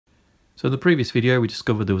So in the previous video we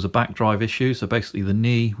discovered there was a back drive issue, so basically the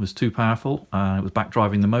knee was too powerful and it was back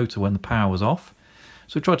driving the motor when the power was off.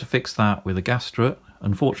 So we tried to fix that with a gas strut.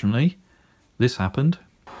 Unfortunately, this happened.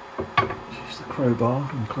 Use the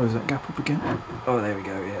crowbar and close that gap up again. Oh, there we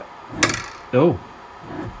go, yeah. Oh,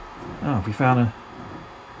 we found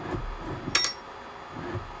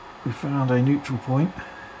a neutral point.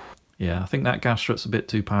 Yeah, I think that gas strut's a bit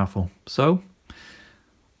too powerful. So,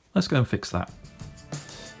 let's go and fix that.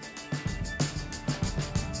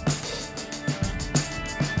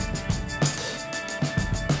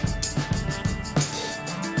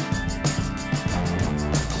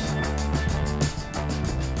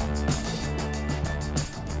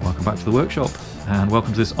 Welcome back to the workshop, and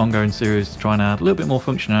welcome to this ongoing series to try and add a little bit more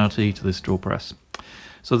functionality to this drill press.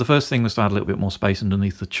 So the first thing was to add a little bit more space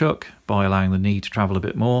underneath the chuck by allowing the knee to travel a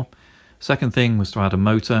bit more. Second thing was to add a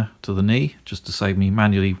motor to the knee, just to save me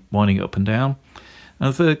manually winding it up and down. And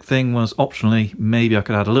the third thing was, optionally, maybe I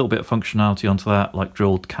could add a little bit of functionality onto that, like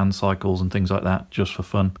drilled can cycles and things like that, just for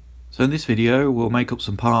fun. So in this video we'll make up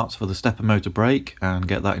some parts for the stepper motor brake and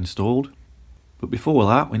get that installed. But before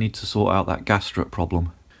that we need to sort out that gas strut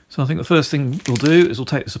problem. So I think the first thing we'll do is we'll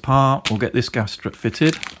take this apart, we'll get this gas strut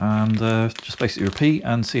fitted, and just basically repeat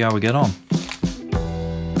and see how we get on.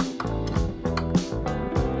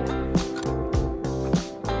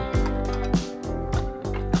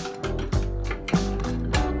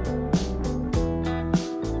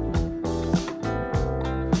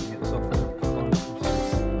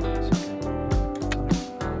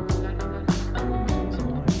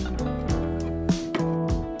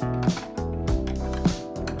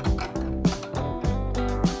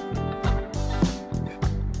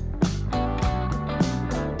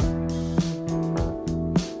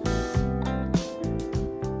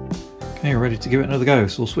 Okay, we're ready to give it another go,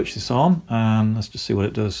 so we'll switch this on and let's just see what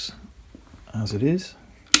it does as it is.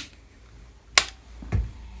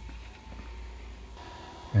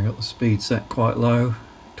 I've got the speed set quite low,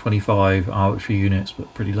 25 arbitrary units,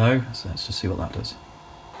 but pretty low, so let's just see what that does.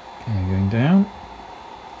 Okay, going down.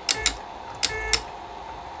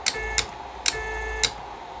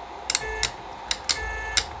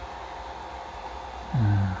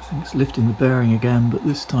 I think it's lifting the bearing again, but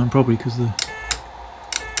this time probably because the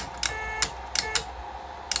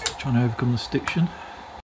trying to overcome the stiction.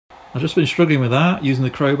 I've just been struggling with that, using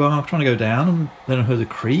the crowbar, trying to go down, and then I heard a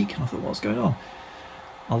creak and I thought, what's going on?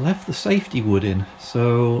 I left the safety wood in,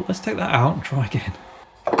 so let's take that out and try again.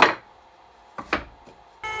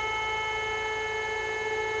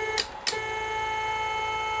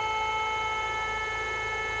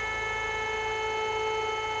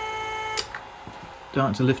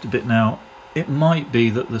 Starting to lift a bit now. It might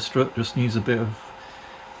be that the strut just needs a bit of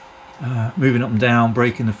moving up and down,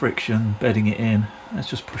 breaking the friction, bedding it in. Let's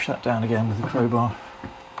just push that down again with the crowbar.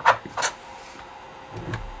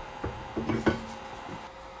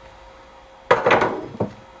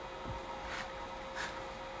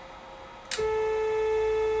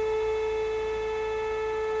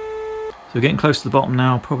 So we're getting close to the bottom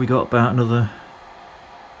now, probably got about another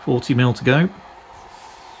 40 mil to go.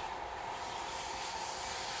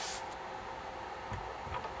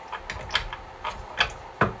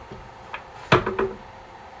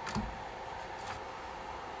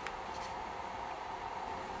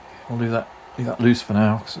 I'll leave that loose for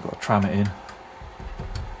now because I've got to tram it in.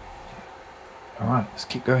 Alright, let's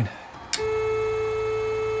keep going.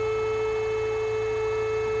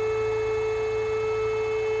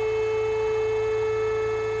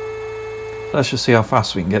 Let's just see how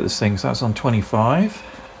fast we can get this thing. So that's on 25.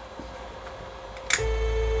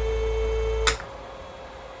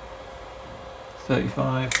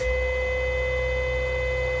 $35.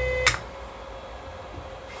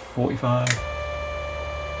 45.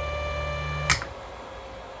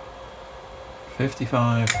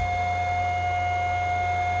 55,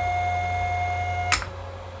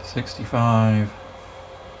 65.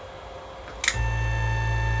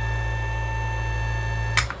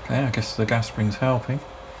 Okay, I guess the gas spring's helping.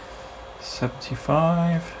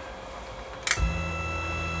 75.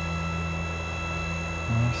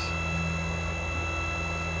 Nice.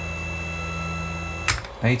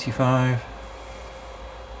 85.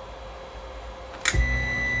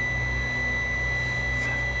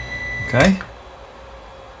 Okay.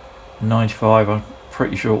 95, I'm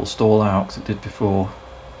pretty sure it will stall out because it did before,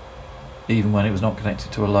 even when it was not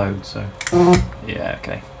connected to a load, so yeah,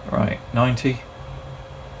 okay. Right, 90.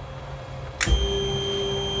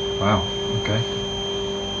 Wow, okay.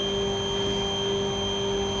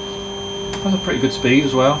 That's a pretty good speed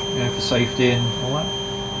as well, you know, for safety and all that.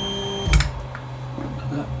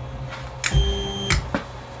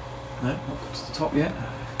 No, not got to the top yet.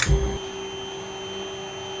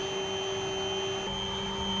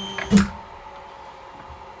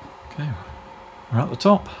 We're at the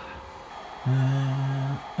top.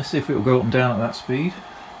 Let's see if it will go up and down at that speed.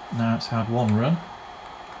 Now it's had one run.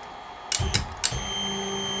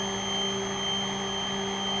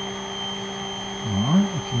 Alright,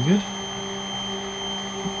 looking good.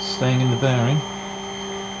 It's staying in the bearing.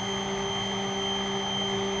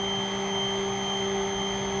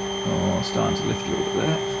 Oh, starting to lift a little bit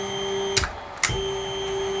there.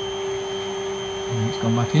 And it's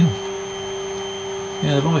gone back in.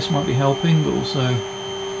 Yeah, the vice might be helping, but also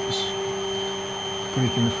just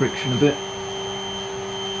breaking the friction a bit.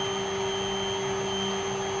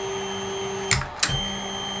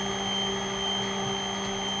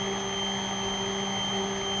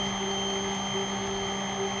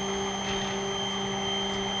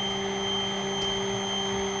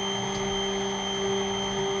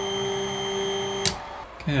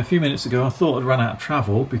 Okay, a few minutes ago I thought I'd run out of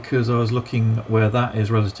travel because I was looking where that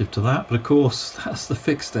is relative to that, but of course that's the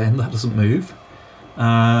fixed end, that doesn't move.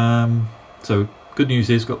 So good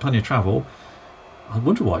news is got plenty of travel. I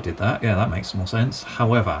wonder why I did that. Yeah, that makes more sense.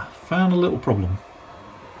 However, found a little problem.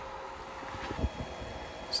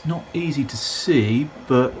 It's not easy to see,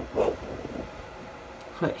 but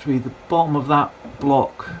effectively the bottom of that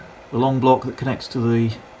block, the long block that connects to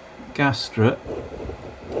the gas strut,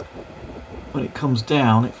 when it comes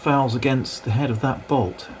down it fouls against the head of that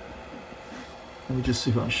bolt. Let me just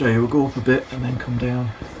see if I can show you. We'll go up a bit and then come down.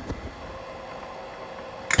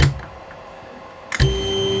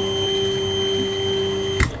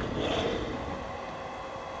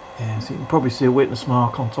 Yeah, so you can probably see a witness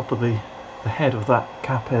mark on top of the head of that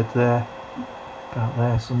cap head there, about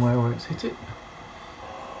there somewhere where it's hit it.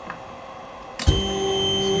 So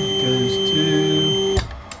it goes to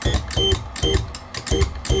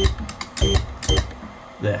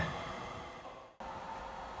there.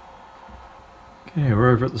 Okay, we're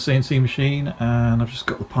over at the CNC machine and I've just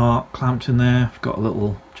got the part clamped in there. I've got a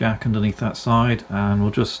little jack underneath that side, and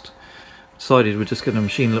we're just going to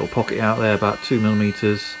machine a little pocket out there about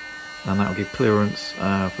 2mm, and that will give clearance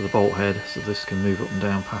for the bolt head so this can move up and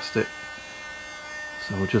down past it.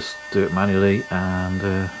 So we'll just do it manually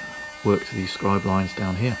and work to these scribe lines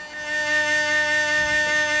down here.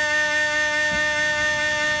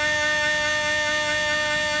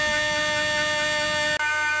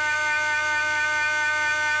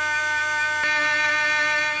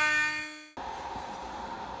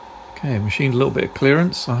 Okay, machined a little bit of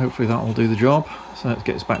clearance, so hopefully that will do the job. So let's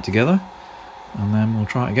get us back together and then we'll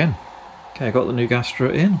try it again. Okay, I got the new gas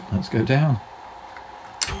strut in, let's go down.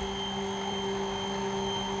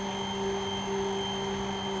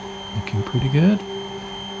 Looking pretty good.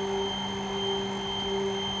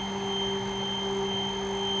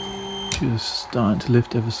 Just starting to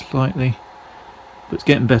lift ever slightly, but it's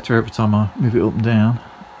getting better every time I move it up and down.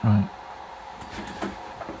 Right.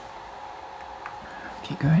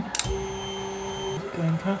 Keep going.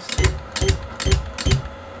 Going past.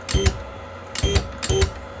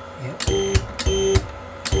 Yep.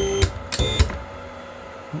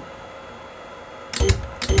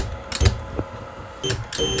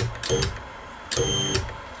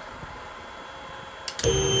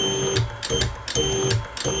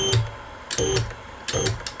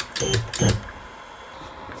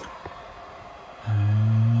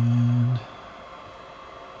 And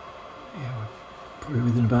yeah, we're probably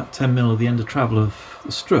within about 10mm of the end of travel of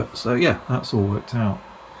the strut, so yeah, that's all worked out.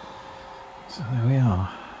 So there we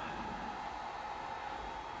are,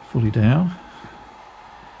 fully down.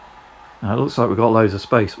 Now it looks like we've got loads of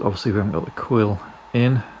space, but obviously we haven't got the quill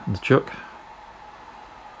in and the chuck.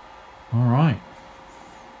 Alright,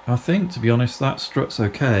 I think, to be honest, that strut's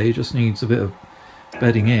okay, it just needs a bit of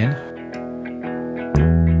bedding in.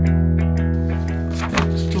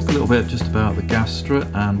 Let's talk a little bit just about the gas strut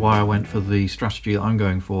and why I went for the strategy that I'm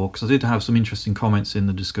going for, because I did have some interesting comments in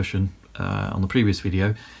the discussion on the previous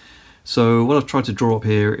video. So what I've tried to draw up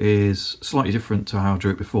here is slightly different to how I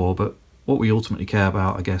drew it before, but what we ultimately care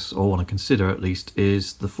about, I guess, or want to consider at least,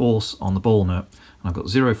 is the force on the ball nut. And I've got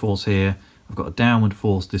zero force here, I've got a downward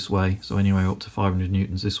force this way, so anywhere up to 500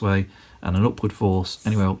 newtons this way, and an upward force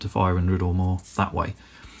anywhere up to 500 or more that way.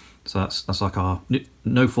 So that's like our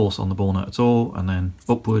no force on the ball nut at all, and then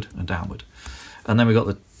upward and downward. And then we've got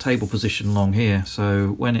the table position along here, so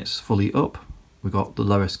when it's fully up, we've got the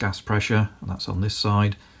lowest gas pressure, and that's on this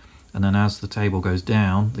side. And then as the table goes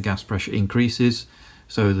down, the gas pressure increases,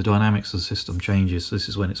 so the dynamics of the system changes. So this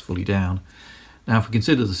is when it's fully down. Now if we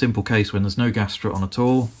consider the simple case when there's no gas strut on at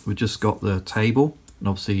all, we've just got the table, and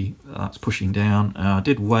obviously that's pushing down. I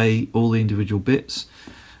did weigh all the individual bits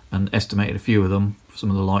and estimated a few of them, some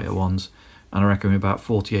of the lighter ones, and I reckon about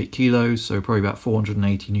 48 kilos, so probably about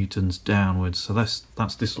 480 newtons downwards. So that's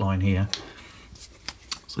this line here.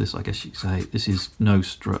 So this, I guess you could say, this is no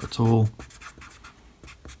strut at all.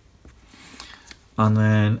 And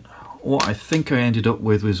then what I think I ended up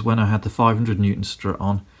with was when I had the 500 Newton strut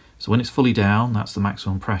on. So when it's fully down, that's the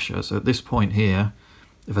maximum pressure. So at this point here,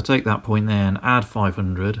 if I take that point there and add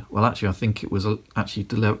 500, well actually I think it was actually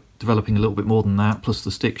developing a little bit more than that, plus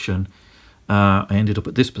the stiction. I ended up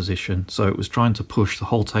at this position. So it was trying to push the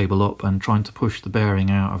whole table up and trying to push the bearing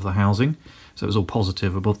out of the housing. So it was all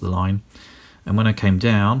positive above the line. And when I came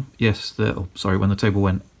down, yes, when the table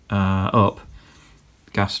went up,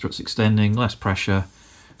 the gas strut's extending, less pressure.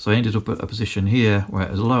 So I ended up at a position here where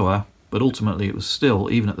it was lower, but ultimately it was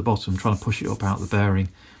still, even at the bottom, trying to push it up out the bearing.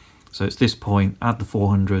 So it's this point, add the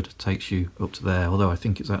 400, takes you up to there, although I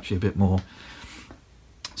think it's actually a bit more.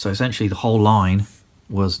 So essentially the whole line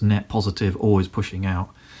was net positive, always pushing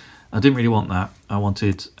out. I didn't really want that. I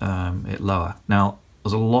wanted it lower. Now,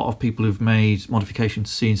 there's a lot of people who've made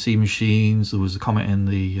modifications to CNC machines. There was a comment in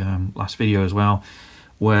the last video as well,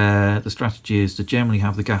 where the strategy is to generally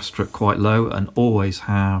have the gas strut quite low and always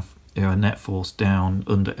have, you know, a net force down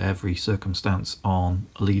under every circumstance on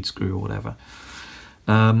a lead screw or whatever.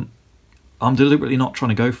 I'm deliberately not trying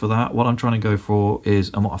to go for that. What I'm trying to go for is,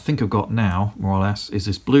 and what I think I've got now, more or less, is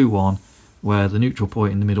this blue one, where the neutral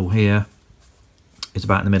point in the middle here is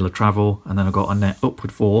about in the middle of travel, and then I've got a net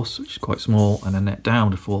upward force, which is quite small, and a net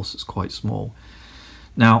downward force that's quite small.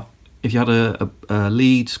 Now, if you had a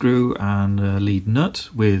lead screw and a lead nut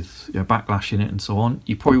with, you know, backlash in it and so on,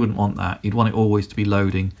 you probably wouldn't want that. You'd want it always to be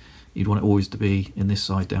loading. You'd want it always to be in this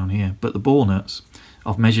side down here. But the ball nuts,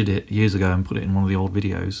 I've measured it years ago and put it in one of the old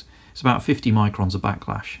videos. It's about 50 microns of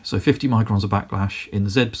backlash. So 50 microns of backlash in the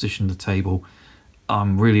Z position of the table,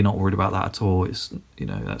 I'm really not worried about that at all. It's, you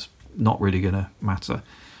know, that's not really going to matter.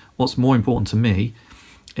 What's more important to me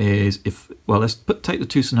is if, well, let's take the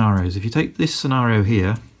two scenarios. If you take this scenario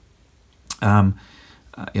here, you know,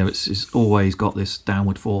 it's always got this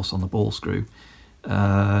downward force on the ball screw.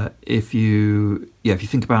 If you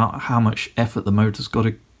think about how much effort the motor's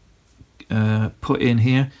got to put in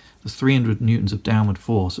here, there's 300 newtons of downward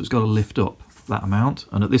force, so it's got to lift up that amount,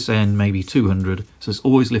 and at this end maybe 200, so it's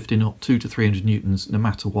always lifting up 200 to 300 newtons no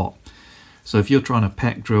matter what. So if you're trying to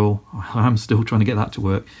peck drill, I'm still trying to get that to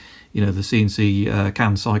work, you know, the CNC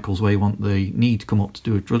can cycles where you want the knee to come up to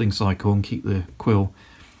do a drilling cycle and keep the quill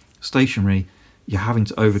stationary, you're having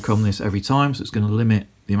to overcome this every time, so it's going to limit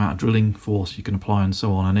the amount of drilling force you can apply and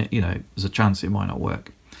so on, and it, you know, there's a chance it might not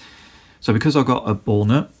work. So because I've got a ball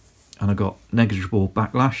nut and I've got negligible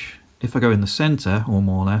backlash, if I go in the center, or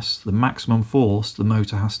more or less, the maximum force the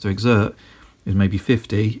motor has to exert is maybe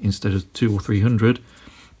 50 instead of 200 or 300,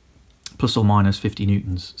 plus or minus 50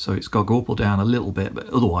 newtons. So it's got to go up or down a little bit, but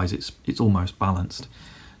otherwise it's almost balanced.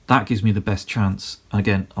 That gives me the best chance. And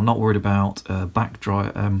again, I'm not worried about the backlash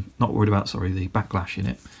in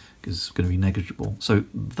it, because it's going to be negligible. So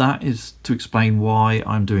that is to explain why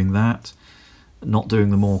I'm doing that, not doing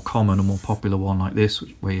the more common and more popular one like this,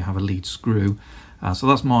 where you have a lead screw. So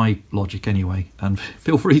that's my logic anyway, and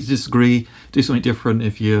feel free to disagree, do something different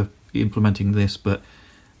if you're implementing this, but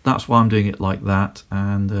that's why I'm doing it like that.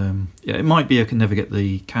 And yeah, it might be I can never get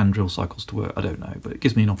the can drill cycles to work, I don't know, but it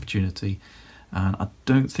gives me an opportunity, and I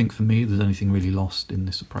don't think for me there's anything really lost in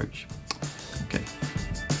this approach. Okay.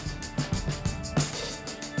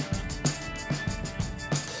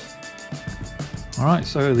 Alright,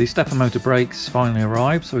 so the stepper motor brakes finally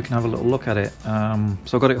arrived, so we can have a little look at it. So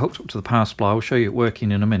I've got it hooked up to the power supply. I'll show you it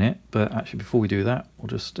working in a minute, but actually before we do that, we'll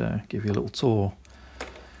just give you a little tour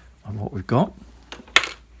of what we've got.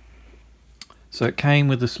 So it came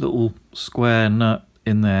with this little square nut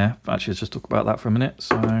in there. Actually, let's just talk about that for a minute.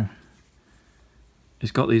 So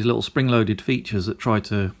it's got these little spring-loaded features that try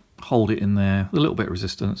to hold it in there with a little bit of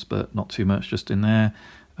resistance, but not too much, just in there.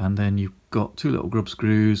 And then you've got two little grub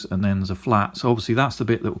screws, and then there's a flat. So obviously that's the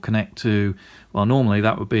bit that will connect to, well, normally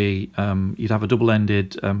that would be, you'd have a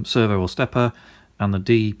double-ended servo or stepper, and the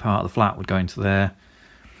D part of the flat would go into there,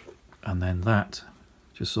 and then that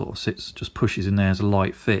just sort of sits, just pushes in there as a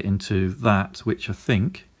light fit into that, which I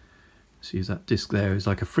think, let's use that disc there, is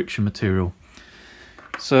like a friction material.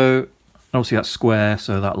 So obviously that's square,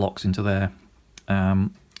 so that locks into there.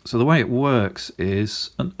 So the way it works is,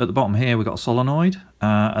 at the bottom here we've got a solenoid,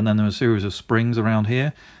 and then there are a series of springs around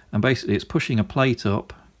here, and basically it's pushing a plate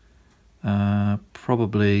up,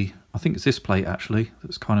 probably, I think it's this plate actually,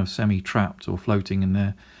 that's kind of semi-trapped or floating in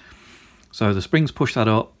there. So the springs push that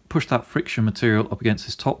up, push that friction material up against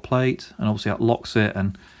this top plate, and obviously that locks it,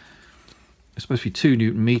 and it's supposed to be 2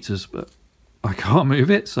 Newton meters, but I can't move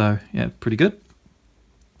it, so yeah, pretty good.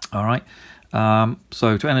 Alright.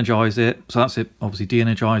 So to energize it, so that's it, obviously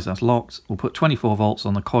de-energized, that's locked. We'll put 24 volts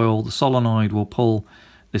on the coil. The solenoid will pull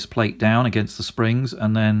this plate down against the springs,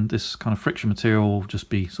 and then this kind of friction material will just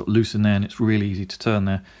be sort of loose in there, and it's really easy to turn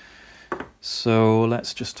there. So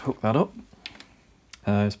let's just hook that up.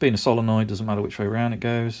 It's being a solenoid, doesn't matter which way around it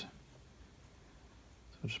goes.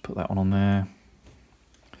 So I'll just put that one on there.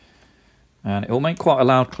 And it will make quite a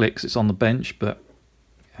loud click 'cause it's on the bench, but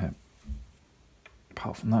yeah,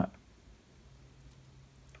 apart from that.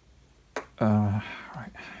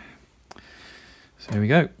 Right. So here we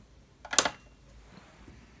go.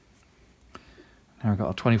 Now I've got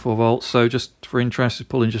a 24 volts, so just for interest, it's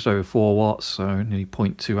pulling just over 4 watts, so nearly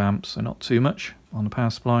 0.2 amps, so not too much on the power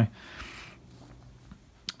supply.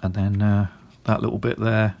 And then that little bit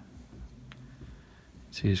there,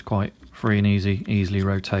 see, is quite free and easy, easily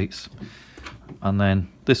rotates. And then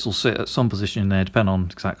this will sit at some position in there, depending on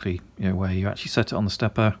exactly where you actually set it on the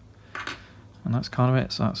stepper. And that's kind of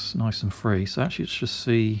it, so that's nice and free. So actually let's just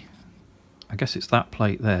see, I guess it's that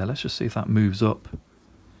plate there. Let's just see if that moves up.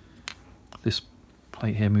 This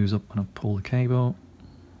plate here moves up when I pull the cable.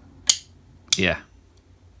 Yeah.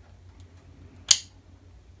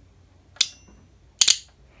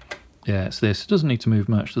 Yeah, it's this. It doesn't need to move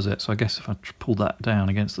much, does it? So I guess if I pull that down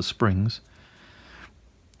against the springs.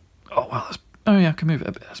 Oh, well, that's, oh yeah, I can move it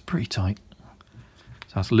a bit. That's pretty tight.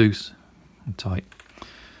 So that's loose and tight.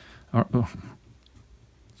 All right, oh.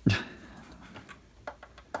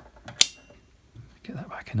 Get that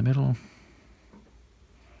back in the middle.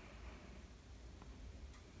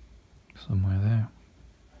 Somewhere there.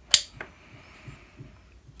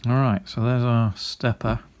 Alright, so there's our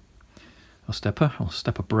stepper. Or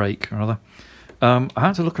stepper brake, rather. I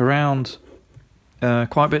had to look around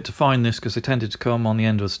quite a bit to find this because they tended to come on the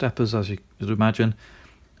end of steppers, as you could imagine.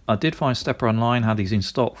 I did find Stepper online, had these in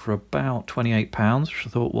stock for about £28, which I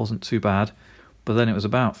thought wasn't too bad. But then it was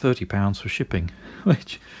about £30 for shipping,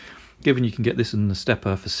 which, given you can get this in the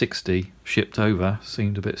stepper for 60 shipped over,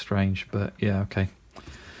 seemed a bit strange, but yeah, okay.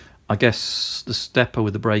 I guess the stepper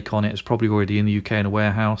with the brake on it is probably already in the UK in a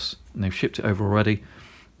warehouse, and they've shipped it over already.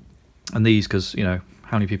 And these, because,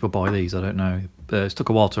 how many people buy these, I don't know. It took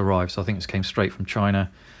a while to arrive, so I think this came straight from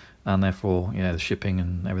China, and therefore, the shipping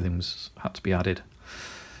and everything had to be added.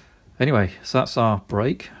 Anyway, so that's our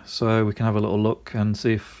brake, so we can have a little look and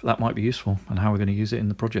see if that might be useful and how we're going to use it in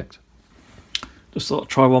the project. Just thought I'd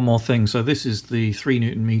try one more thing. So this is the 3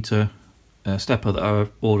 Newton meter stepper that I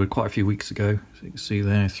ordered quite a few weeks ago. So you can see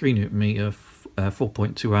there, 3 Newton meter,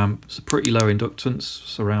 4.2 amp. It's a pretty low inductance,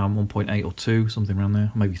 it's around 1.8 or 2, something around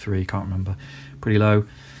there, maybe 3, can't remember. Pretty low.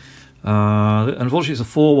 Unfortunately, it's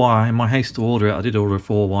a 4-wire. In my haste to order it, I did order a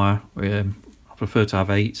 4-wire. I prefer to have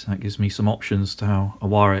 8. That gives me some options to how I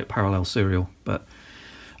wire it parallel serial. But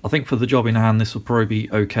I think for the job in hand, this will probably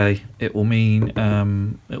be okay. It will mean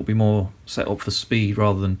it'll be more set up for speed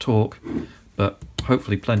rather than torque, but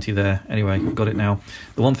hopefully plenty there. Anyway, I've got it now.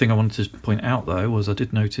 The one thing I wanted to point out though was I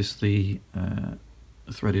did notice the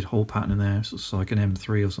threaded hole pattern in there. So it's like an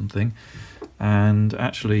M3 or something, and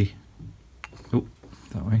actually, oh,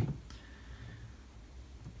 that way,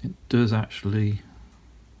 it does actually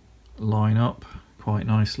line up quite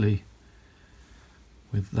nicely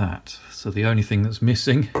with that. So the only thing that's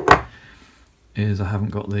missing is I haven't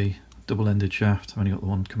got the double-ended shaft. I've only got the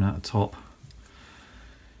one coming out the top.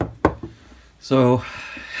 So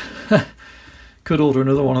could order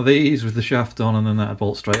another one of these with the shaft on, and then that'd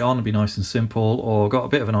bolt straight on. It'd be nice and simple. Or got a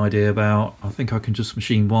bit of an idea about, I think I can just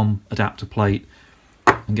machine one adapter plate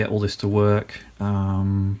and get all this to work.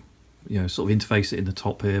 Sort of interface it in the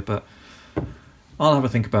top here, but I'll have a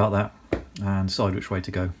think about that and decide which way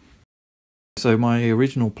to go. So my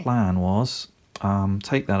original plan was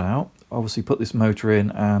take that out, obviously put this motor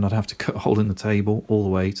in, and I'd have to cut a hole in the table all the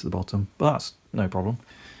way to the bottom, but that's no problem.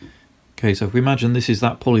 Okay, so if we imagine this is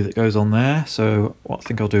that pulley that goes on there, so what I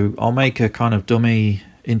think I'll do, I'll make a kind of dummy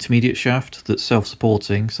intermediate shaft that's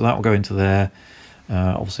self-supporting, so that will go into there,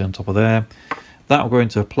 obviously on top of there. That will go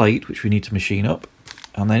into a plate which we need to machine up,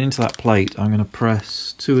 and then into that plate I'm going to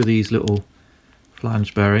press 2 of these little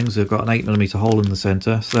flange bearings. They've got an 8mm hole in the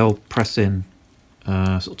centre, so they'll press in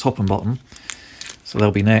sort of top and bottom. So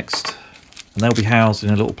they'll be next, and they'll be housed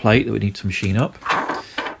in a little plate that we need to machine up.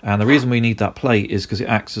 And the reason we need that plate is because it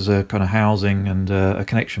acts as a kind of housing and a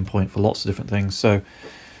connection point for lots of different things. So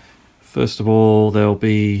first of all, there'll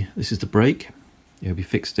be, this is the brake. It'll be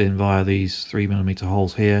fixed in via these 3mm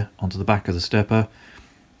holes here onto the back of the stepper,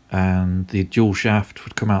 and the dual shaft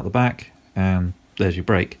would come out the back, and there's your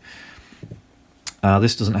brake.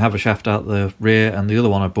 This doesn't have a shaft out the rear, and the other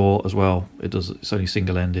one I bought as well, it's only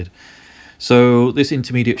single-ended. So this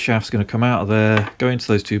intermediate shaft's going to come out of there, go into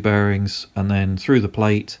those 2 bearings, and then through the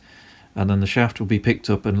plate, and then the shaft will be picked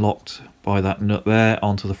up and locked by that nut there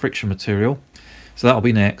onto the friction material. So that'll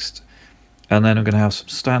be next. And then I'm going to have some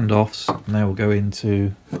standoffs, and they will go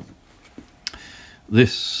into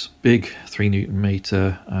this big 3 Newton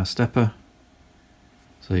meter stepper.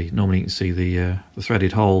 So normally you can see the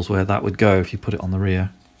threaded holes where that would go if you put it on the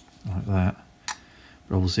rear, like that.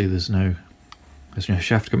 But obviously there's no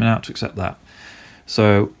shaft coming out to accept that.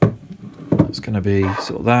 So it's going to be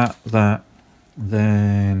sort of that,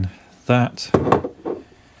 then that.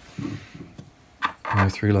 Go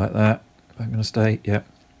through like that. I'm going to stay, yep.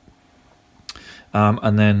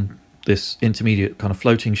 And then this intermediate kind of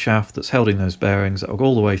floating shaft that's held in those bearings that will go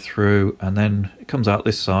all the way through, and then it comes out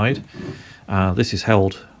this side. This is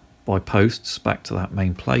held by posts back to that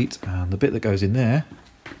main plate, and the bit that goes in there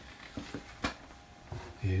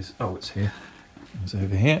is, oh, it's here, it's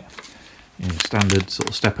over here. Standard sort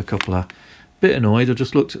of stepper coupler. Bit annoyed, I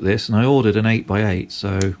just looked at this and I ordered an 8x8,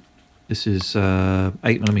 so this is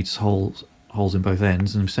 8mm holes in both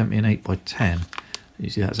ends, and they've sent me an 8x10. You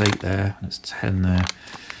see that's 8 there and it's 10 there.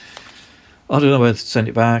 I don't know whether to send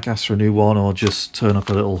it back, ask for a new one, or just turn up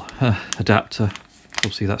a little adapter.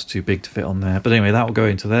 Obviously that's too big to fit on there, but anyway, that will go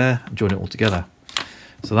into there and join it all together.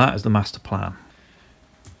 So that is the master plan.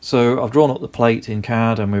 So I've drawn up the plate in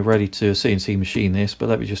CAD and we're ready to CNC machine this, but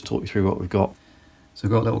let me just talk you through what we've got. So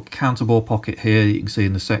we've got a little counterbore pocket here you can see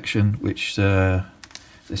in the section, which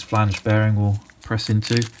this flange bearing will press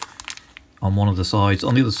into on one of the sides.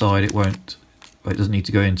 On the other side it doesn't need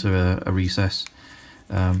to go into a recess,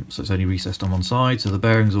 so it's only recessed on one side, so the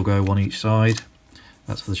bearings will go one each side.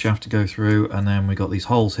 That's for the shaft to go through, and then we've got these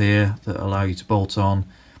holes here that allow you to bolt on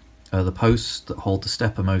the posts that hold the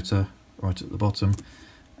stepper motor right at the bottom.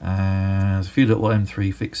 And there's a few little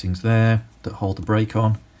M3 fixings there that hold the brake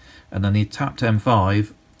on, and then the tapped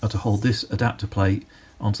M5 are to hold this adapter plate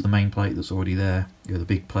onto the main plate that's already there, the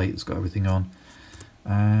big plate that's got everything on.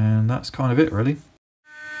 And that's kind of it really.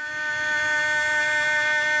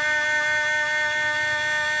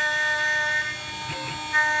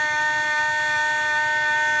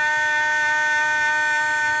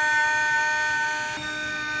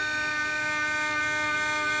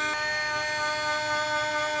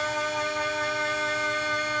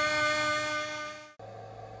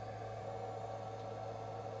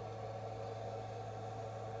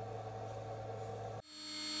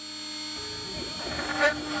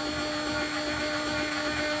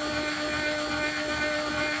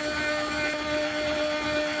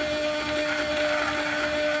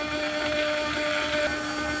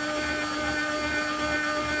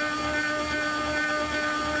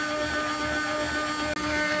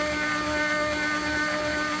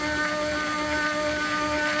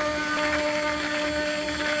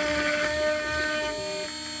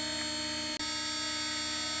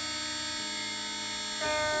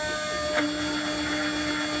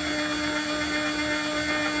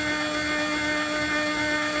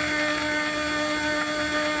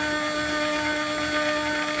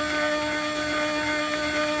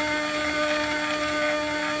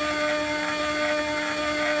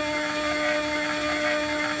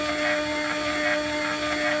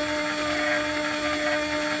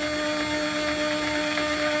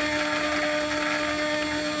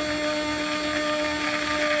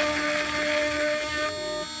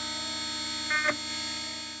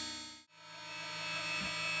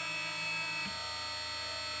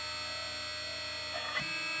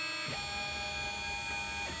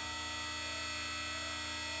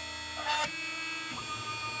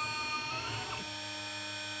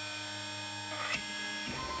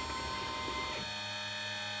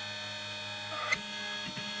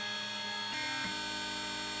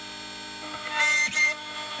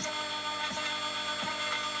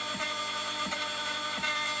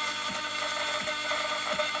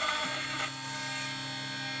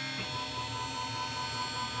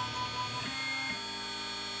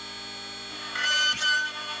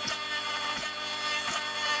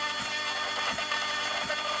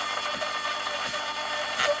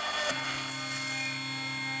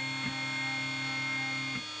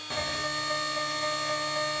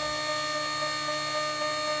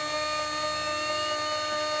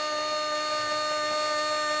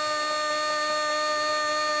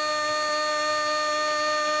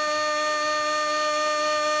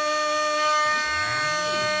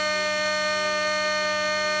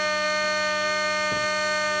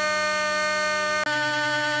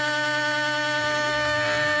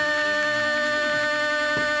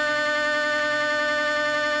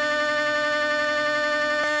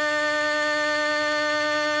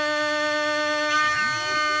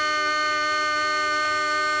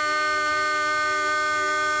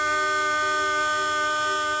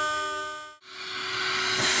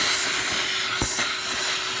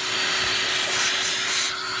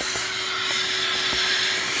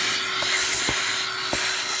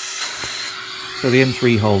 So the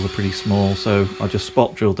M3 holes are pretty small, so I just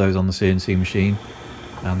spot drilled those on the CNC machine,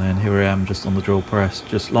 and then here I am just on the drill press,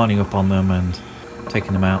 just lining up on them and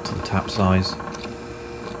taking them out to the tap size.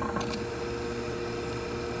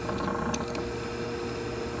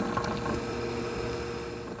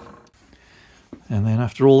 And then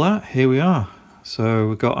after all that, here we are. So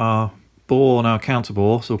we've got our bore and our counter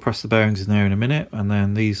bore, so we'll press the bearings in there in a minute, and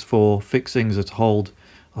then these 4 fixings are to hold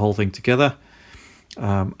the whole thing together.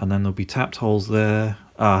 And then there'll be tapped holes there.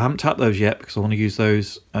 I haven't tapped those yet because I want to use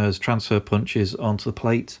those as transfer punches onto the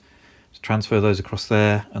plate to transfer those across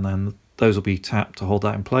there, and then those will be tapped to hold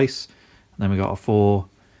that in place. And then we've got our 4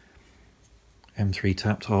 M3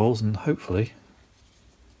 tapped holes, and hopefully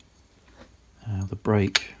the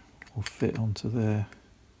brake will fit onto there.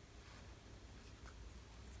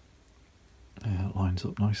 Yeah, it lines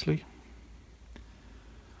up nicely.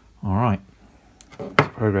 All right,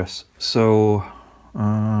 progress. So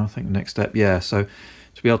I think the next step, yeah, so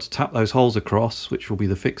to be able to tap those holes across, which will be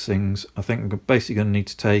the fixings, I think I'm basically going to need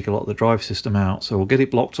to take a lot of the drive system out. So we'll get it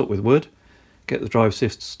blocked up with wood, get the drive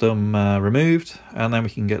system removed, and then we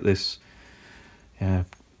can get this sort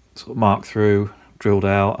of marked through, drilled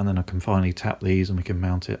out, and then I can finally tap these and we can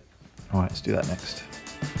mount it. All right, let's do that next.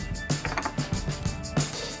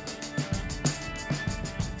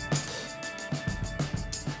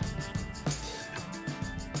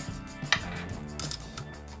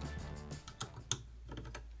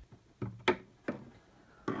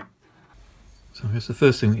 So I guess the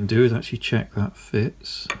first thing we can do is actually check that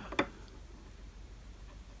fits.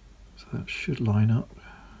 So that should line up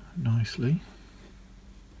nicely,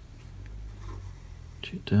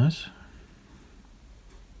 which it does.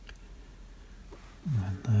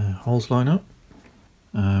 And the holes line up.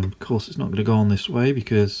 Of course it's not going to go on this way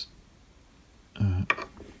because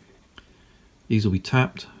these will be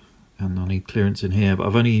tapped and I'll need clearance in here, but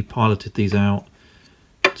I've only piloted these out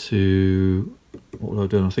to, what have I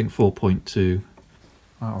done, I think 4.2.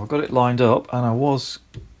 Right, I've got it lined up and I was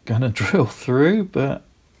going to drill through, but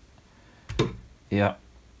yeah,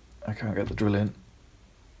 I can't get the drill in.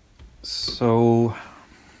 So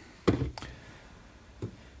I'm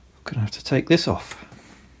gonna have to take this off.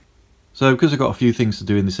 So because I've got a few things to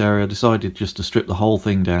do in this area, I decided just to strip the whole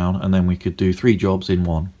thing down and then we could do 3 jobs in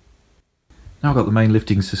one. Now I've got the main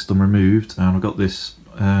lifting system removed and I've got this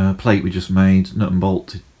plate we just made, nut and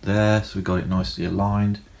bolted there, so we've got it nicely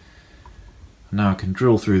aligned. And now I can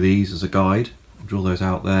drill through these as a guide, drill those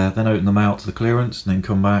out there, then open them out to the clearance and then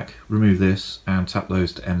come back, remove this and tap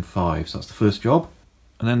those to M5. So that's the first job.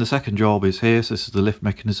 And then the second job is here, so this is the lift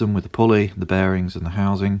mechanism with the pulley, the bearings and the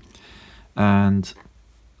housing. And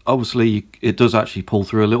obviously it does actually pull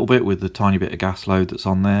through a little bit with the tiny bit of gas load that's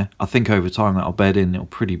on there. I think over time that'll bed in, it'll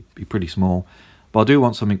be pretty small. But I do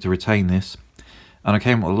want something to retain this. And I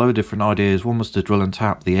came up with a load of different ideas. One was to drill and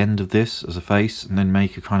tap the end of this as a face and then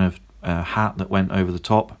make a kind of hat that went over the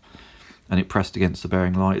top and it pressed against the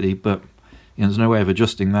bearing lightly. But there's no way of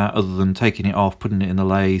adjusting that other than taking it off, putting it in the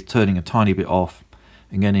lathe, turning a tiny bit off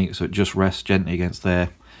and getting it so it just rests gently against there.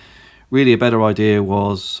 Really a better idea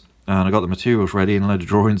was, and I got the materials ready and a load of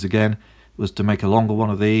drawings again, was to make a longer one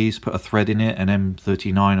of these, put a thread in it, an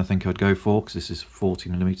M39 I think I'd go for because this is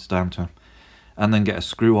 40mm diameter, and then get a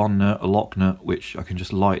screw-on nut, a lock nut, which I can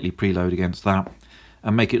just lightly preload against that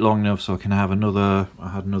and make it long enough so I can have another, I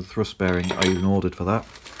had another thrust bearing I even ordered for that.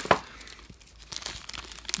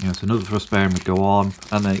 Yeah, so another thrust bearing would go on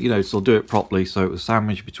and then, so I'll do it properly so it was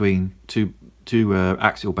sandwiched between two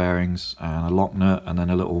axial bearings and a lock nut and then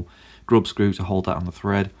a little grub screw to hold that on the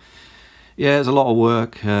thread. Yeah, it's a lot of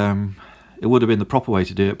work. It would have been the proper way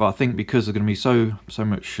to do it, but I think because there's going to be so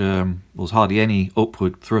much, well, there's hardly any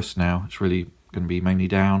upward thrust now, it's really going to be mainly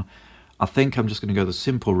down. I think I'm just going to go the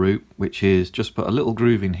simple route, which is just put a little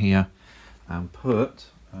groove in here and put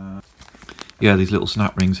these little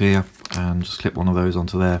snap rings here and just clip one of those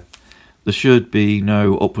onto there. There should be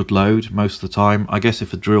no upward load most of the time. I guess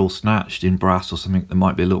if a drill snatched in brass or something, there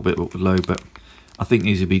might be a little bit of upward load, but I think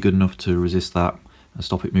these would be good enough to resist that and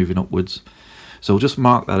stop it moving upwards. So we'll just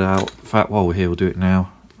mark that out. In fact, while we're here, we'll do it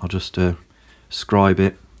now. I'll just scribe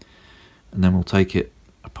it and then we'll take it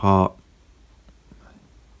apart.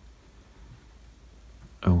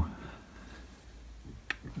 Oh,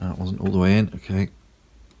 that wasn't all the way in, okay.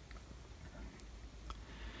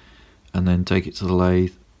 And then take it to the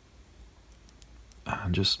lathe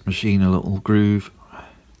and just machine a little groove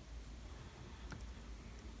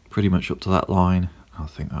pretty much up to that line. I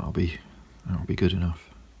think that'll be good enough.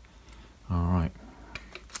 Alright,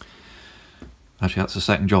 actually that's the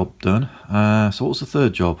second job done. So what's the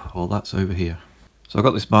third job? Well, that's over here. So I've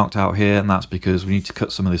got this marked out here, and that's because we need to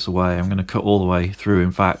cut some of this away. I'm going to cut all the way through,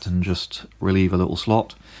 in fact, and just relieve a little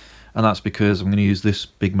slot. And that's because I'm going to use this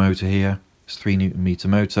big motor here. It's 3 Nm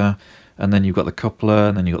motor, and then you've got the coupler,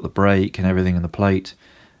 and then you've got the brake and everything in the plate.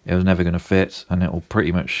 It was never going to fit, and it will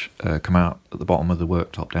pretty much come out at the bottom of the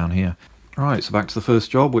worktop down here. Alright, so back to the first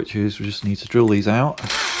job, which is we just need to drill these out.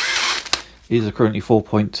 These are currently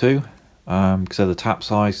 4.2, because they're the tap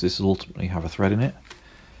size. This will ultimately have a thread in it.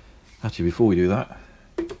 Actually, before we do that,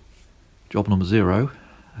 job number 0,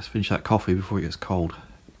 let's finish that coffee before it gets cold.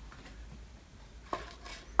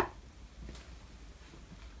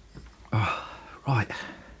 Oh, right,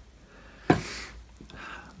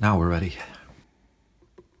 now we're ready.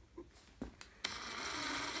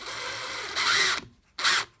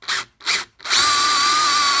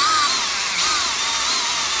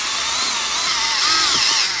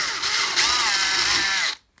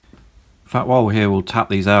 In fact, while we're here, we'll tap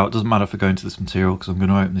these out. It doesn't matter if I go into this material, because I'm going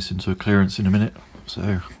to open this into a clearance in a minute.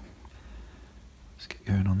 So let's get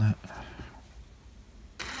going on that.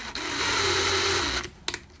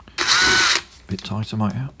 A bit tighter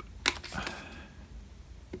might help.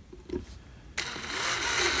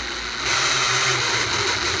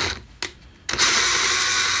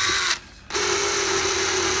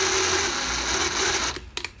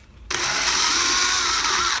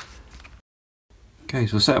 Okay,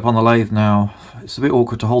 so we're set up on the lathe now. It's a bit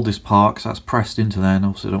awkward to hold this part because that's pressed into there, and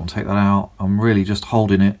obviously I don't want to take that out. I'm really just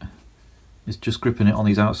holding it. It's just gripping it on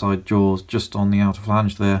these outside jaws, just on the outer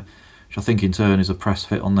flange there, which I think in turn is a press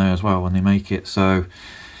fit on there as well when they make it. So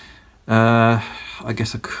I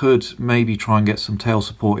guess I could maybe try and get some tail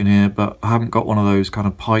support in here, but I haven't got one of those kind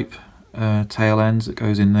of pipe tail ends that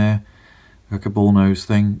goes in there, like a bull nose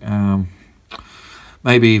thing.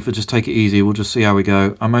 Maybe if I just take it easy, we'll just see how we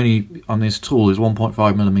go. I'm only on this tool is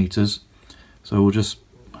 1.5mm, so we'll just,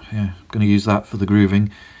 yeah, I'm going to use that for the grooving.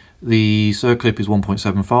 The circlip is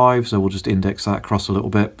 1.75, so we'll just index that across a little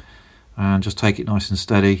bit and just take it nice and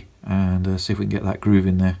steady and see if we can get that groove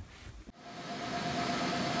in there.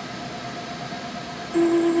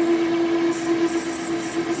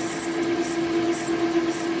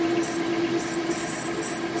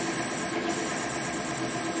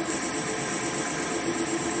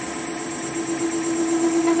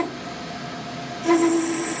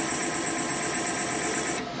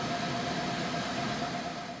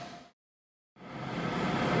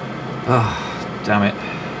 Ah, damn it.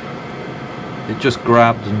 It just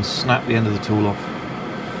grabbed and snapped the end of the tool off.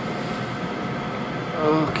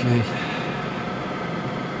 Okay.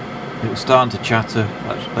 It was starting to chatter.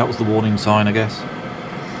 That was the warning sign, I guess.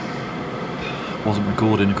 Wasn't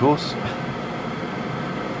recording, of course.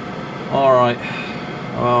 Alright.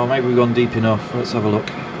 Well, maybe we've gone deep enough. Let's have a look.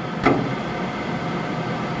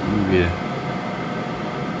 Ooh, yeah.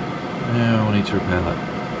 Yeah, we'll need to repair that.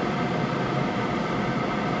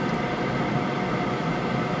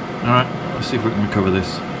 Alright, let's see if we can recover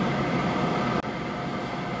this.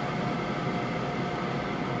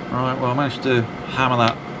 Right, well I managed to hammer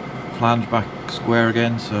that flange back square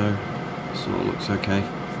again, so it sort of looks okay.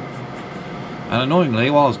 And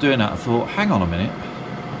annoyingly, while I was doing that, I thought, hang on a minute,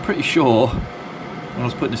 I'm pretty sure when I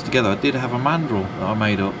was putting this together I did have a mandrel that I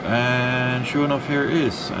made up, and sure enough here it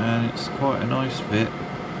is, and it's quite a nice fit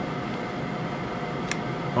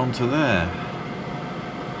onto there.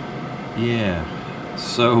 Yeah.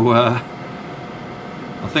 So I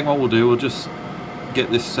think what we'll do, we'll just get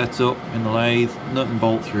this set up in the lathe, nut and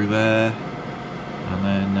bolt through there, and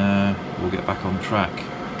then we'll get back on track.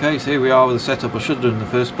 Okay, so here we are with the setup I should have done in the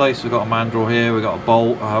first place. We've got a mandrel here, we've got a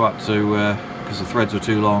bolt. I had to, because the threads were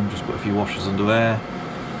too long, just put a few washers under there.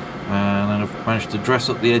 And then I've managed to dress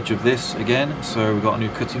up the edge of this again, so we've got a new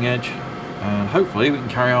cutting edge. And hopefully we can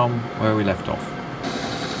carry on where we left off.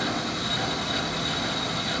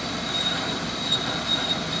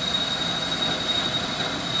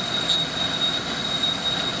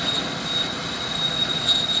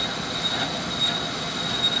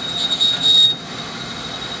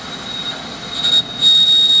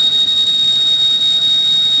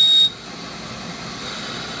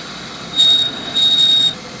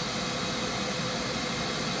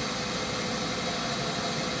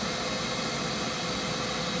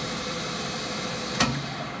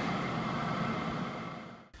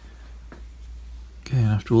 Okay,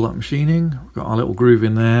 and after all that machining, we've got our little groove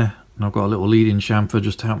in there, and I've got a little lead-in chamfer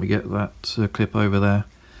just to help me get that clip over there.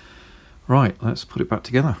 Right, let's put it back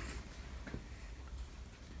together.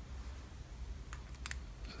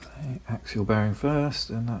 So the axial bearing first,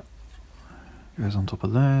 and that goes on top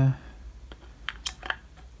of there.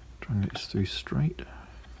 Try and get this through straight.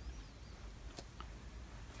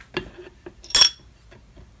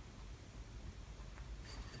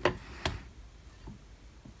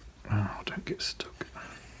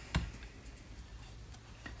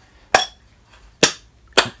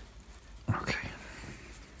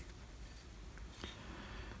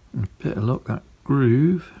 Bit of luck, that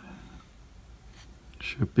groove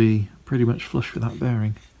should be pretty much flush with that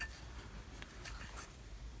bearing.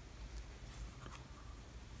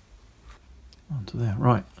 Onto there.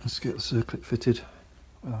 Right, let's get the circlip fitted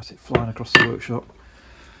without it flying across the workshop.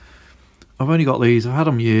 I've only got these, I've had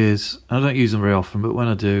them years, I don't use them very often, but when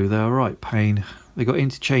I do, they're a right pain. They've got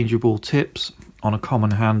interchangeable tips on a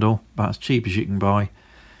common handle, about as cheap as you can buy.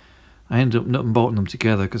 I ended up nut and bolting them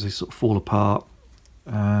together because they sort of fall apart,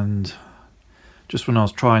 and just when I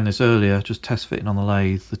was trying this earlier, just test fitting on the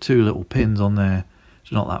lathe, the two little pins on there,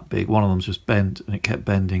 it's not that big, one of them's just bent and it kept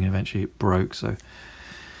bending and eventually it broke. So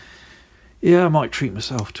yeah, I might treat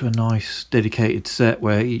myself to a nice dedicated set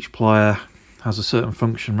where each plier has a certain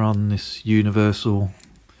function rather than this universal,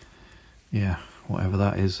 yeah, whatever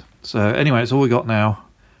that is. So anyway, that's all we got now.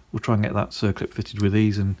 We'll try and get that circlip fitted with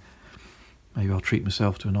these, and maybe I'll treat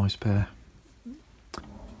myself to a nice pair.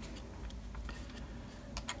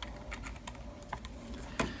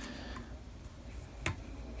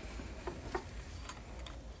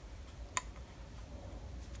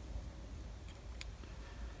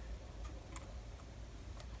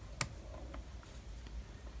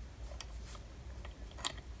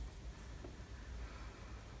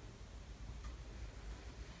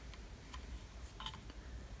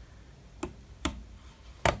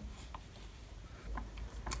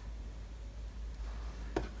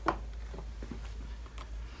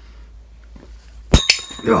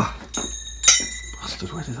 Ugh.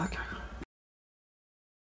 Bastard, where did that go?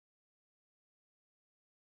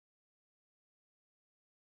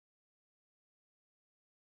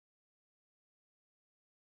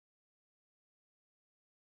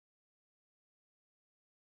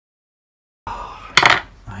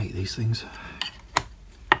 I hate these things.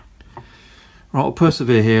 Right, I'll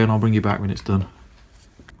persevere here and I'll bring you back when it's done.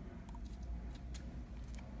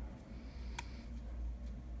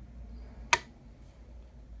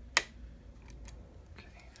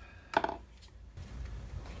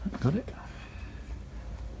 Got it?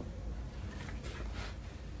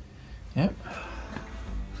 Yep.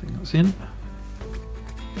 I think that's in.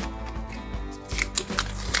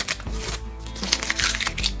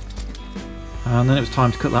 And then it was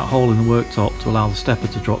time to cut that hole in the worktop to allow the stepper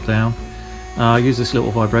to drop down. I use this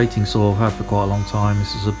little vibrating saw I've had for quite a long time.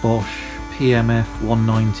 This is a Bosch PMF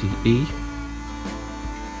 190E.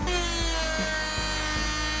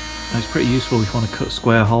 And it's pretty useful if you want to cut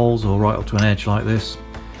square holes or right up to an edge like this.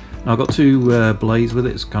 Now I've got two blades with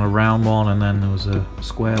it. It's kind of round one, and then there was a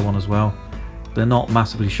square one as well. They're not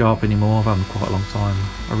massively sharp anymore. I've had them quite a long time.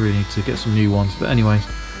 I really need to get some new ones. But anyway,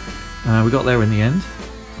 we got there in the end.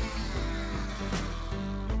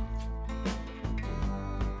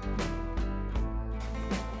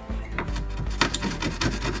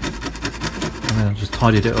 And then I just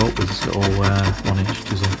tidied it up with this little 1-inch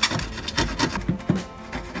chisel.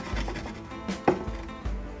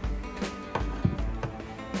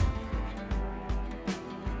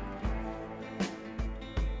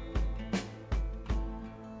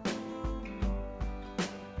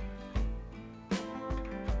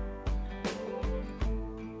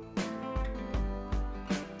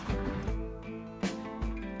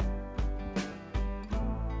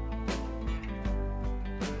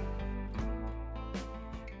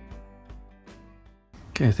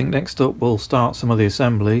 Okay, I think next up we'll start some of the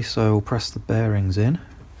assembly, so we'll press the bearings in.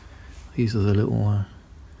 These are the little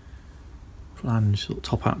flange sort of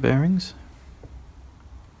top hat bearings.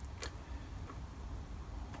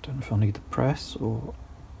 I don't know if I need the press or...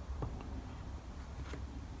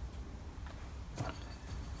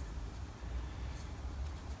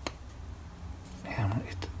 Yeah, I might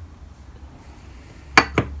need to...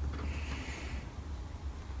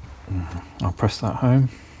 I'll press that home.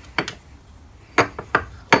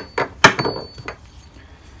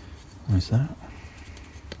 Where's that?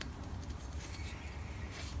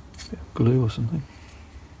 Bit of glue or something.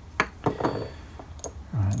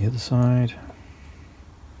 Right, the other side.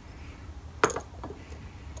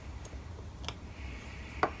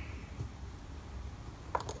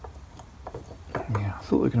 Yeah, I thought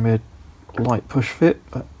they were going to be a light push fit,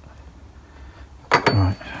 but...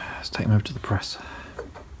 Right, let's take them over to the press.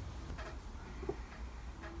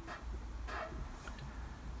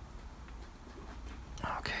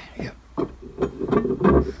 Okay, yep.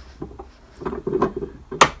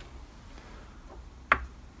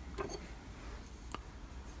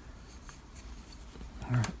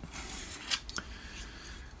 Alright.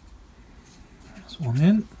 There's one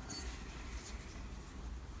in.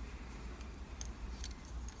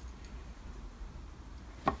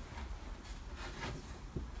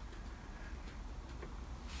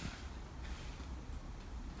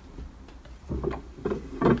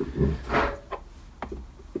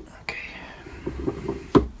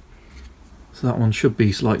 So that one should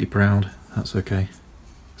be slightly proud. That's okay.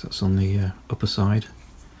 So that's on the upper side.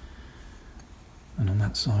 And on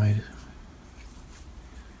that side,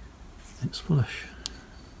 it's flush.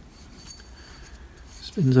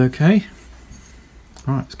 Spins okay.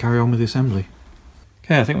 Alright, let's carry on with the assembly.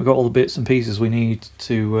 Okay, I think we've got all the bits and pieces we need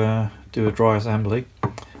to do a dry assembly.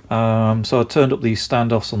 So I turned up these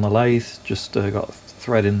standoffs on the lathe, just got a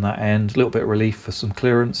thread in that end, a little bit of relief for some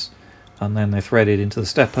clearance, and then they're threaded into the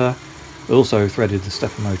stepper. We also threaded the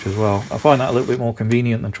stepper motor as well. I find that a little bit more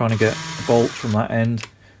convenient than trying to get a bolt from that end.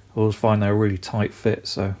 I always find they're a really tight fit,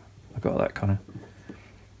 so I've got that kind of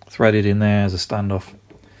threaded in there as a standoff,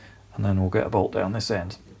 and then we'll get a bolt down this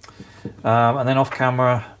end. And then off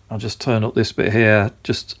camera, I'll just turn up this bit here,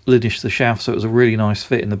 just linished the shaft so it was a really nice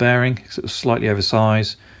fit in the bearing, because it was slightly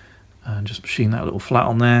oversized, and just machine that little flat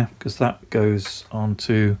on there, because that goes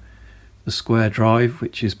onto the square drive,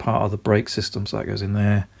 which is part of the brake system, so that goes in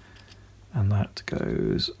there, and that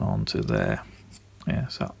goes onto there. Yeah,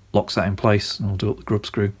 so that locks that in place, and we'll do up the grub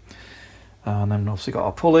screw. And then we've obviously got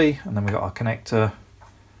our pulley, and then we've got our connector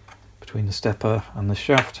between the stepper and the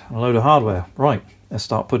shaft, and a load of hardware. Right, let's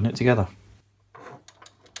start putting it together.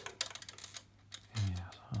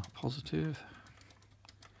 Positive.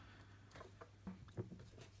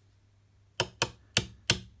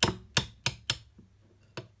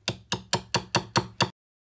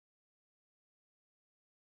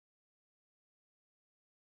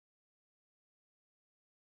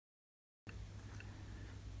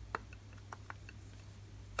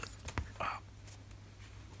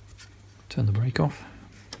 Turn the brake off.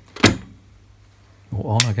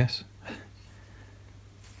 Or on, I guess.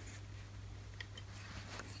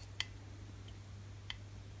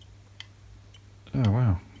 Oh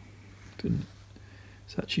wow,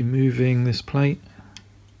 it's actually moving this plate.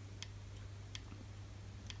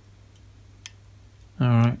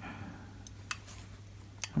 Alright,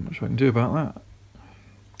 not much I can do about that.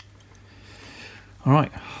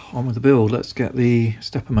 Alright, on with the build. Let's get the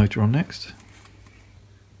stepper motor on next.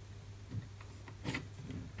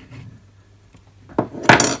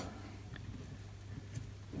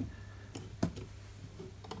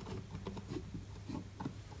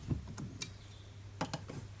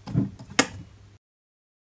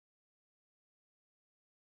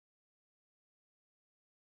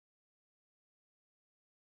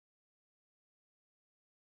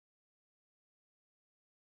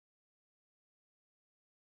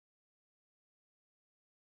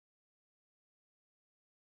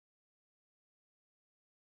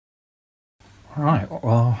 Right,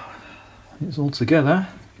 well, it's all together.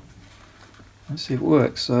 Let's see if it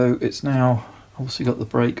works. So it's now obviously got the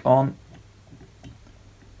brake on.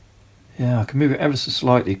 Yeah, I can move it ever so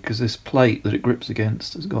slightly because this plate that it grips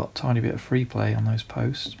against has got a tiny bit of free play on those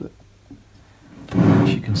posts, but I don't know how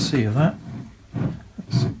much you can see of that.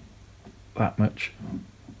 That's that much.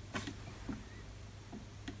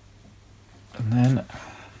 And then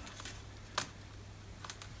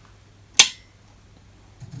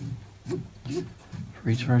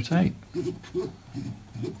free to rotate, and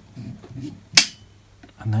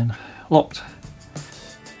then locked.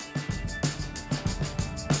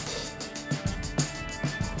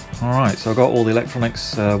 Alright, so I got all the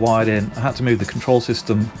electronics wired in. I had to move the control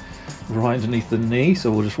system right underneath the knee, so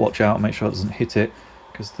we'll just watch out and make sure it doesn't hit it,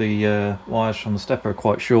 because the wires from the stepper are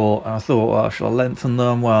quite short, and I thought, well, should I lengthen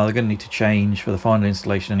them? Well, they're going to need to change for the final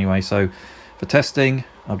installation anyway, so for testing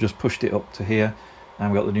I've just pushed it up to here,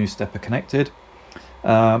 and we've got the new stepper connected.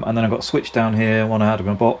 And then I've got a switch down here, one I had in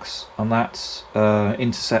my box, and that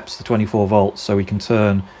intercepts the 24 volts, so we can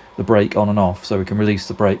turn the brake on and off, so we can release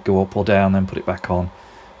the brake, go up or down, then put it back on,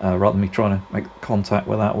 rather than me trying to make contact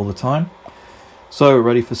with that all the time. So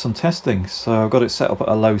ready for some testing. So I've got it set up at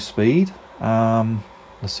a low speed.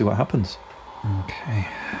 Let's see what happens. Okay,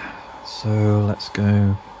 so let's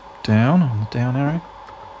go down on the down arrow.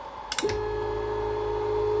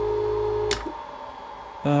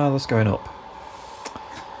 That's going up.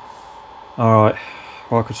 Alright,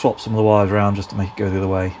 well, I could swap some of the wires around just to make it go the other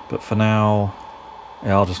way, but for now,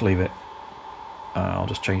 yeah, I'll just leave it. I'll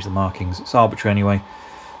just change the markings. It's arbitrary anyway.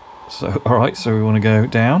 So, alright, so we want to go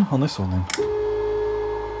down on this one then.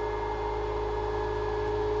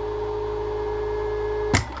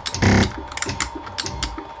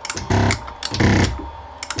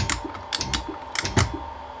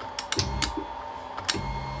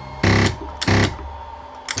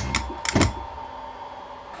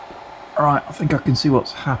 Right, I think I can see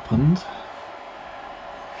what's happened.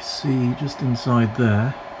 You see just inside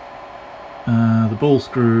there, the ball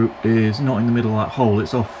screw is not in the middle of that hole,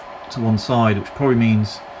 it's off to one side, which probably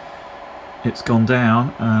means it's gone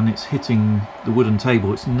down and it's hitting the wooden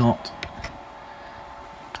table. It's not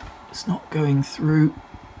it's not going through.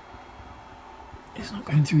 It's not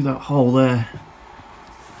going through that hole there.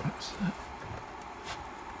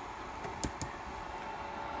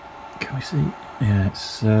 Can we see? Yeah,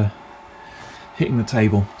 it's hitting the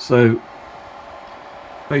table. So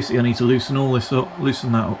basically I need to loosen all this up,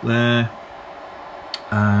 loosen that up there,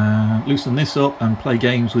 loosen this up and play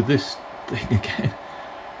games with this thing again.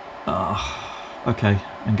 Okay,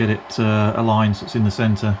 and get it aligned so it's in the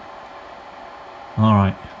centre.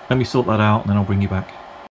 Alright, let me sort that out and then I'll bring you back.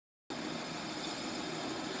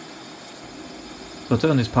 So I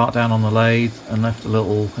turned this part down on the lathe and left a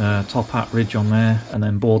little top hat ridge on there and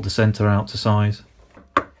then bored the centre out to size.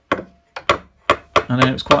 And then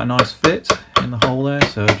it was quite a nice fit in the hole there,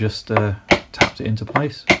 so just tapped it into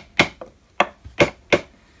place.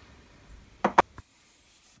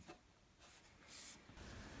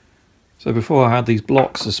 So before I had these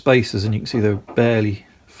blocks of spacers, and you can see they're barely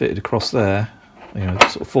fitted across there, you know,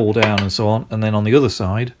 sort of fall down and so on. And then on the other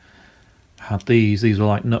side, I had these were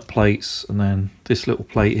like nut plates, and then this little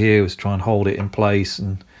plate here was trying to hold it in place,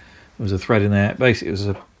 and there was a thread in there. Basically it was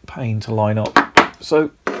a pain to line up.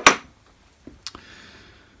 So,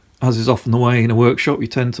 as is often the way in a workshop, you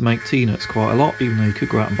tend to make T-nuts quite a lot, even though you could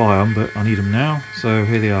go out and buy them, but I need them now. So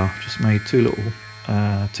here they are. Just made two little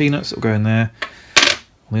T-nuts that will go in there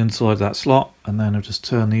on the inside of that slot, and then I've just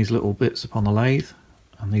turned these little bits upon the lathe,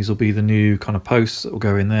 and these will be the new kind of posts that will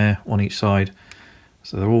go in there on each side.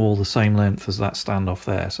 So they're all the same length as that standoff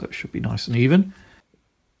there, so it should be nice and even.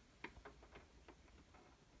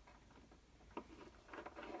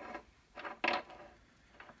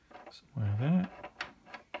 Somewhere there.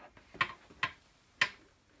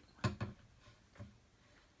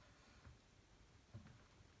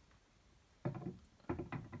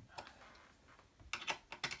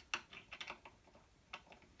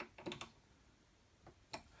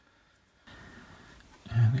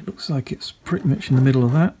 And it looks like it's pretty much in the middle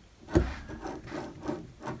of that.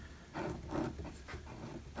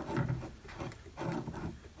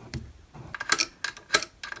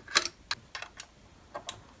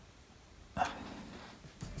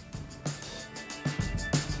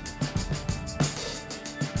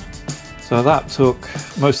 So that took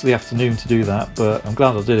most of the afternoon to do that, but I'm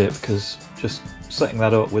glad I did it, because just setting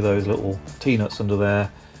that up with those little T-nuts under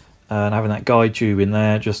there and having that guide tube in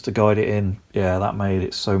there just to guide it in, yeah, that made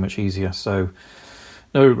it so much easier. So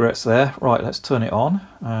no regrets there. Right, let's turn it on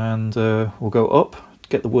and we'll go up,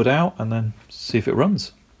 get the wood out, and then see if it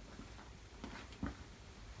runs.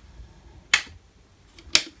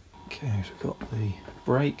 Okay, so we've got the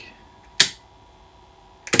brake.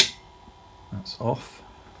 That's off,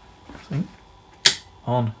 I think.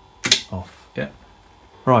 On, off, yeah.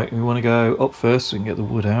 Right, we want to go up first so we can get the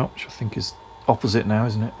wood out, which I think is opposite now,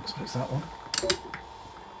 isn't it? Looks like it's that one.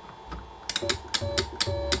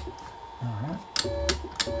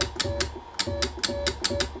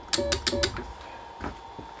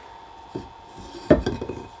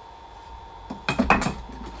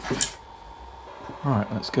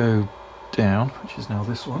 Alright, let's go down, which is now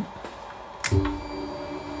this one.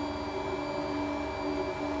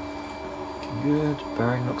 Looking good,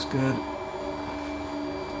 bearing looks good.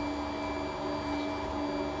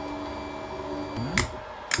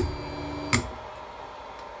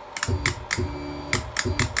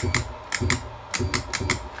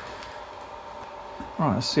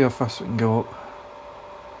 Right, let's see how fast we can go up,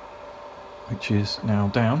 which is now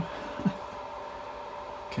down.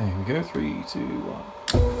 Okay, here we go, 3, 2, 1.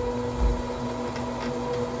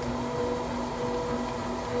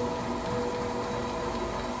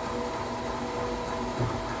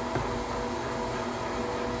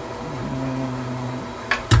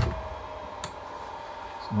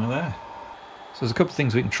 Somewhere there. So there's a couple of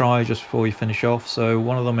things we can try just before we finish off. So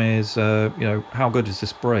one of them is, you know, how good is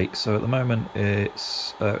this brake? So at the moment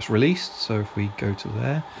it's released. So if we go to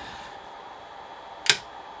there,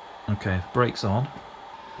 okay, the brake's on.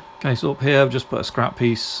 Okay, so up here I've just put a scrap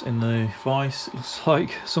piece in the vise. It looks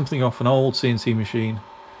like something off an old CNC machine.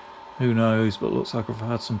 Who knows? But it looks like I've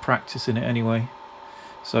had some practice in it anyway.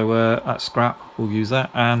 So that's scrap. We'll use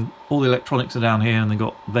that. And all the electronics are down here, and they've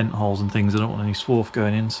got vent holes and things. I don't want any swarf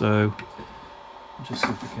going in, so just see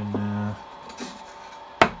if we can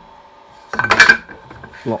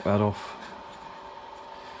block that off.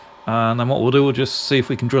 And then what we'll do, we'll just see if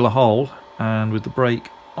we can drill a hole, and with the brake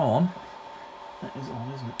on, that is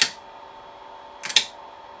on, isn't it?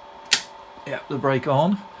 Yeah, the brake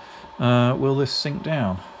on. Will this sink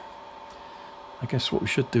down? I guess what we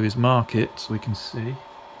should do is mark it so we can see.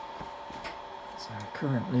 So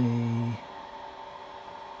currently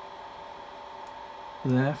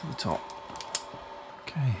there for the top.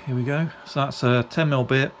 Okay, here we go. So that's a 10mm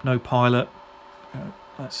bit, no pilot.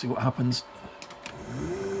 Let's see what happens.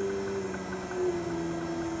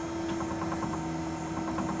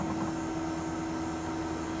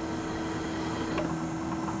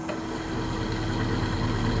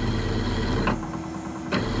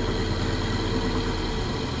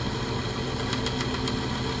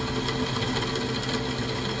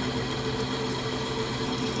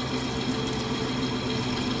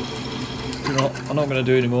 You know, I'm not going to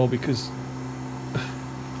do any more because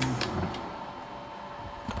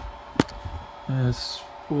there's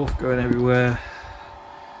wolf going everywhere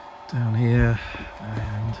down here,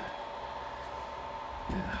 and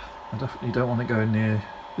yeah, I definitely don't want it going near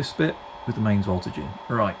this bit with the mains voltage in.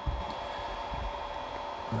 Right,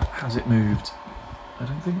 has it moved? I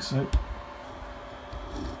don't think so.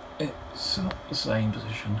 It's not the same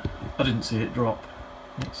position. I didn't see it drop.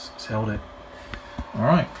 It's held it. All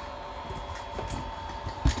right.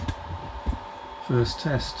 First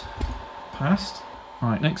test passed.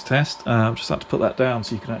 Right, next test. I've just had to put that down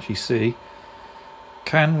so you can actually see.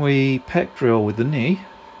 Can we peck drill with the knee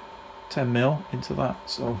 10mm into that?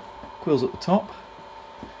 So quill's at the top.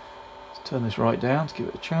 Let's turn this right down to give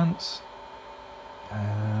it a chance.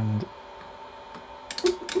 And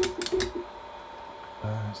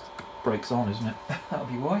brake's on, isn't it? That'll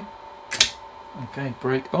be why. Okay,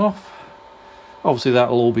 brake off. Obviously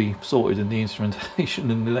that'll all be sorted in the instrumentation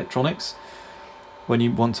and the electronics. When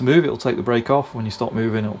you want to move, it'll take the brake off. When you stop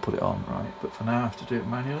moving, it'll put it on, right? But for now, I have to do it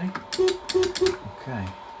manually. Okay,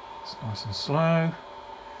 it's nice and slow.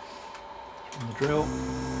 From the drill.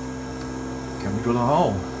 Can we drill a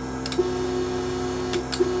hole?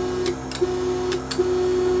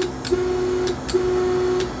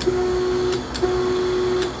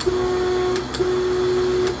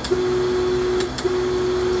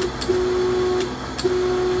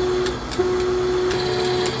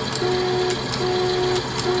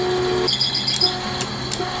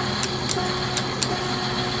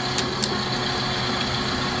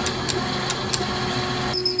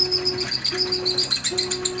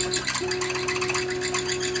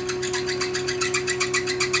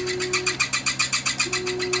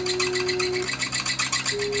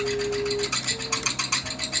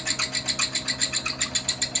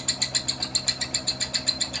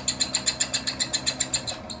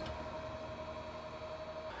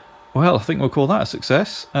 Well, I think we'll call that a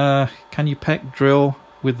success. Can you peck drill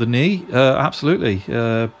with the knee? Absolutely.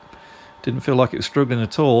 Didn't feel like it was struggling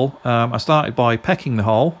at all. I started by pecking the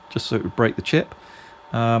hole just so it would break the chip,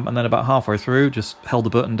 and then about halfway through just held the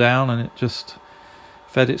button down and it just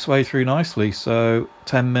fed its way through nicely. So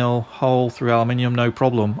 10mm hole through aluminium, no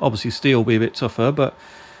problem. Obviously steel will be a bit tougher, but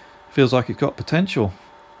feels like it's got potential.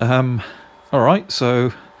 Alright,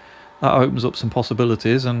 so that opens up some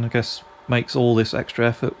possibilities and I guess makes all this extra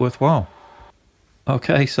effort worthwhile.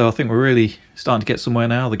 Okay, so I think we're really starting to get somewhere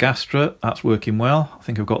now. The gas strut, that's working well. I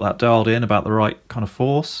think I've got that dialed in about the right kind of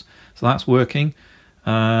force, so that's working.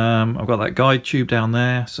 I've got that guide tube down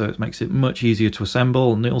there, so it makes it much easier to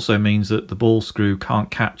assemble, and it also means that the ball screw can't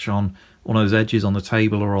catch on one of those edges on the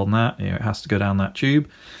table or on that. You know, it has to go down that tube.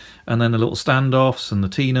 And then the little standoffs and the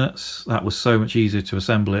T-nuts, that was so much easier to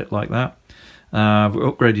assemble it like that. I've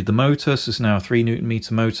upgraded the motor, so it's now a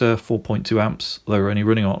 3Nm motor, 4.2 amps, though we're only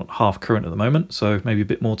running on half current at the moment, so maybe a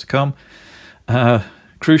bit more to come.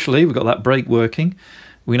 Crucially, we've got that brake working.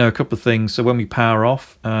 We know a couple of things. So when we power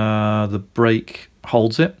off, the brake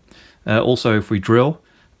holds it. Also, if we drill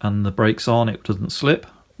and the brake's on, it doesn't slip.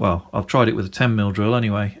 Well, I've tried it with a 10mm drill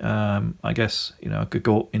anyway. I guess, you know, I could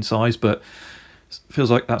go up in size, but it feels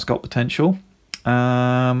like that's got potential.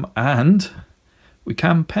 And we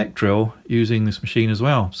can peck drill using this machine as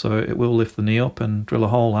well, so it will lift the knee up and drill a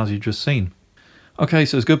hole as you've just seen. Okay,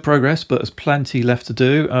 so it's good progress, but there's plenty left to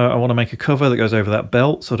do. I want to make a cover that goes over that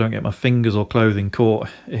belt so I don't get my fingers or clothing caught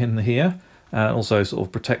in here. Also sort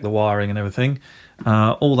of protect the wiring and everything.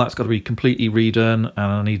 All that's got to be completely redone, and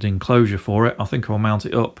I need an enclosure for it. I think I'll mount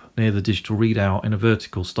it up near the digital readout in a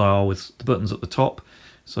vertical style with the buttons at the top,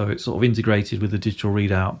 so it's sort of integrated with the digital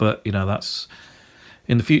readout, but you know, that's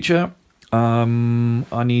in the future.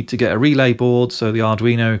 I need to get a relay board so the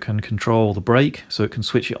Arduino can control the brake, so it can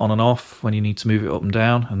switch it on and off when you need to move it up and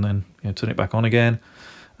down, and then, you know, turn it back on again.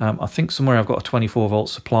 I think somewhere I've got a 24-volt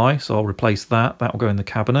supply, so I'll replace that. That will go in the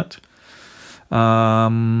cabinet.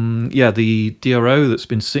 Yeah, the DRO that's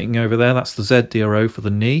been sitting over there, that's the Z DRO for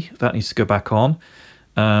the knee. That needs to go back on,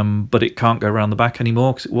 but it can't go around the back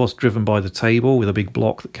anymore because it was driven by the table with a big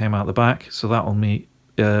block that came out the back, so that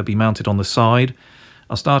will be mounted on the side.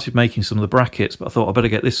 I started making some of the brackets, but I thought I better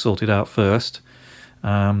get this sorted out first.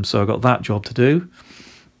 So I've got that job to do.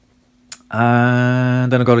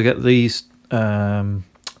 And then I've got to get these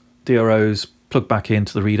DROs plugged back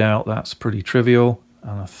into the readout. That's pretty trivial.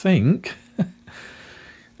 And I think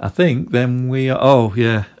then we are, oh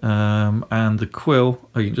yeah, and the quill,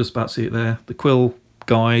 oh, you can just about see it there. The quill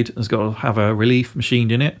guide has got to have a relief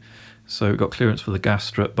machined in it. So we've got clearance for the gas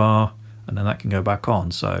strut bar, and then that can go back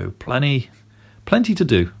on. So plenty to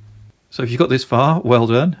do. So if you've got this far, well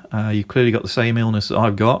done. You've clearly got the same illness that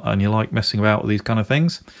I've got, and you like messing about with these kind of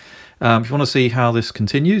things. If you want to see how this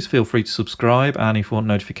continues, feel free to subscribe, and if you want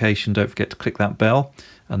notification, don't forget to click that bell,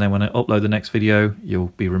 and then when I upload the next video, you'll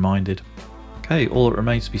be reminded. Okay, all that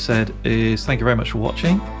remains to be said is thank you very much for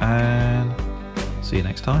watching, and see you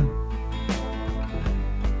next time.